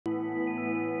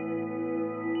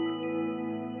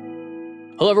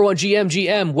Hello, everyone.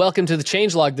 GM. Welcome to the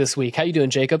Changelog this week. How you doing,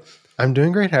 Jacob? I'm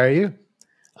doing great. How are you?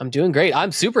 I'm doing great.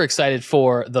 I'm super excited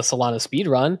for the Solana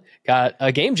Speedrun. Got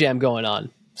a game jam going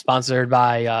on, sponsored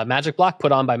by Magic Block,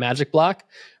 put on by Magic Block.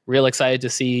 Real excited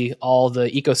to see all the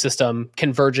ecosystem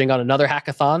converging on another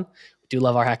hackathon. We do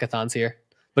love our hackathons here,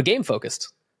 but game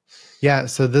focused. Yeah,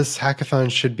 so this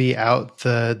hackathon should be out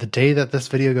the day that this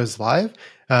video goes live.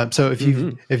 So if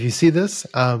you see this,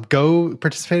 go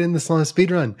participate in the Solana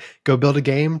Speedrun. Go build a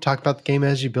game, talk about the game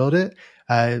as you build it.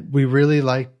 We really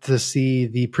like to see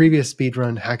the previous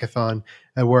Speedrun hackathon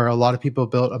where a lot of people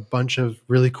built a bunch of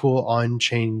really cool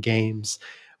on-chain games.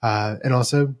 And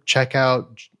also check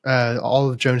out all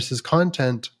of Jonas's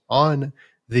content on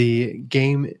the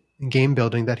game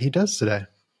building that he does today.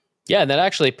 Yeah, and that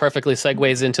actually perfectly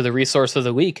segues into the resource of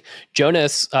the week.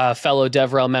 Jonas, fellow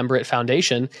DevRel member at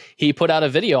Foundation, he put out a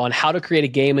video on how to create a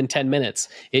game in 10 minutes.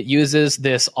 It uses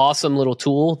this awesome little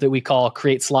tool that we call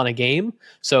create-solana-game.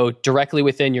 So directly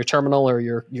within your terminal or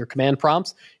your command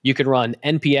prompts, you can run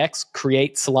npx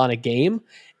create-solana-game,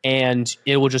 and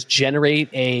it will just generate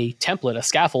a template, a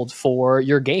scaffold for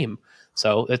your game.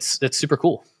 So it's super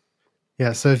cool.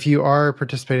 Yeah, so if you are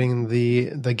participating in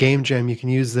the game jam, you can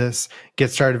use this, get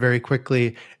started very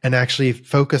quickly, and actually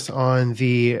focus on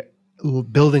the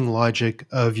building logic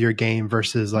of your game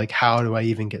versus like, how do I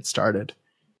even get started?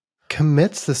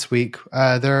 Commits this week.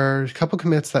 There are a couple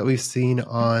commits that we've seen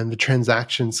on the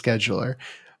transaction scheduler.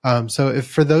 So if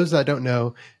for those that don't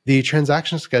know, the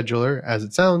transaction scheduler, as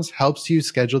it sounds, helps you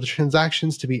schedule the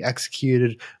transactions to be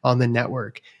executed on the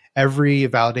network. Every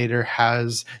validator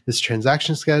has this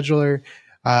transaction scheduler,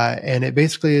 and it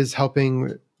basically is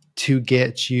helping to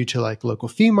get you to like local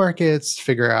fee markets,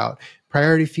 figure out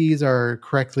priority fees are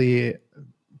correctly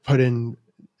put in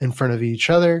front of each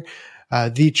other.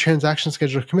 The transaction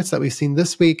scheduler commits that we've seen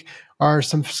this week are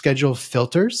some schedule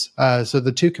filters. So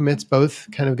the two commits both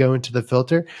kind of go into the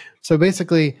filter. So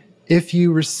basically, if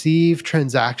you receive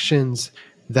transactions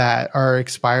that are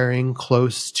expiring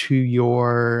close to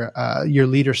your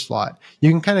leader slot, you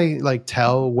can kind of like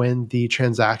tell when the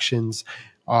transactions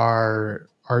are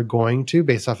going to,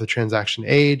 based off the transaction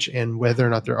age and whether or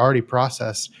not they're already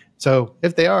processed. So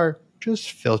if they are,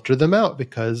 just filter them out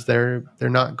because they're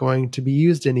not going to be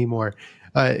used anymore.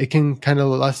 It can kind of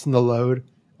lessen the load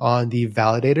on the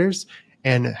validators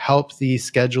and help the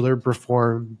scheduler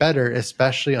perform better,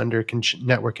 especially under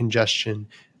network congestion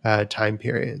time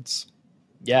periods.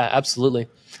 Yeah, absolutely.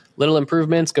 Little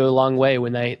improvements go a long way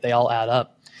when they all add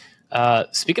up.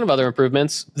 Speaking of other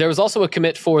improvements, there was also a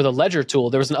commit for the Ledger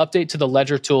tool. There was an update to the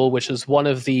Ledger tool, which is one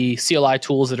of the CLI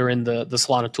tools that are in the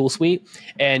Solana tool suite.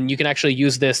 And you can actually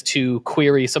use this to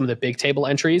query some of the big table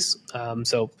entries.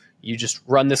 So you just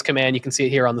run this command. You can see it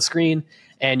here on the screen,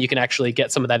 and you can actually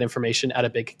get some of that information at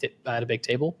a big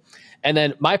table. And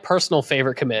then my personal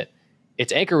favorite commit,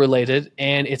 it's Anchor related,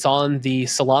 and it's on the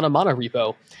Solana mono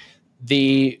repo.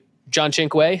 The John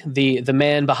Chinque, the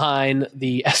man behind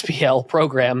the SPL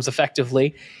programs,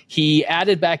 effectively, he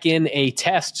added back in a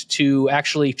test to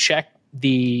actually check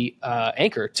the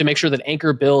Anchor to make sure that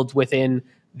Anchor builds within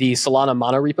the Solana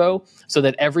mono repo, so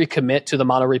that every commit to the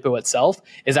mono repo itself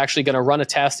is actually going to run a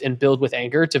test and build with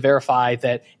Anchor to verify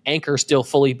that Anchor still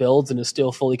fully builds and is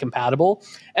still fully compatible.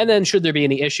 And then should there be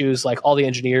any issues, like all the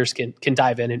engineers can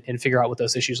dive in and figure out what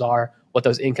those issues are, what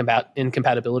those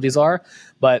incompatibilities are.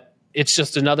 But it's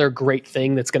just another great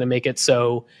thing that's going to make it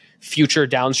so future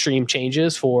downstream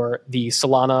changes for the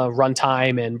Solana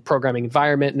runtime and programming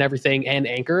environment and everything and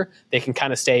Anchor, they can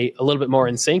kind of stay a little bit more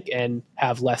in sync and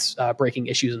have less breaking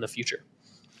issues in the future.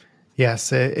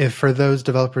 Yes, if for those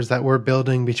developers that were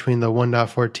building between the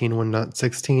 1.14 and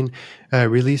 1.16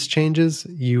 release changes,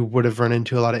 you would have run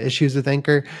into a lot of issues with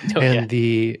Anchor and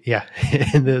the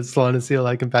Solana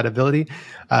CLI compatibility.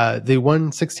 The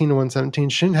 1.16 and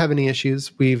 1.17 shouldn't have any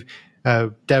issues. We've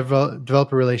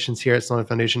developer relations here at Solana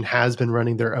Foundation has been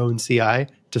running their own CI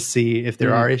to see if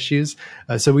there are issues.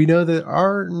 So we know there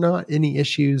are not any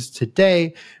issues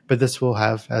today, but this will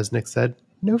have, as Nick said,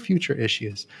 no future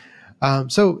issues.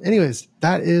 So anyways,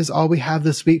 that is all we have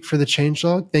this week for the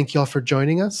Changelog. Thank you all for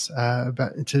joining us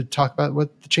to talk about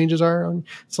what the changes are on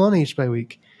Solana each by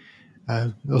week.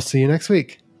 We'll see you next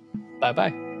week.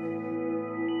 Bye-bye.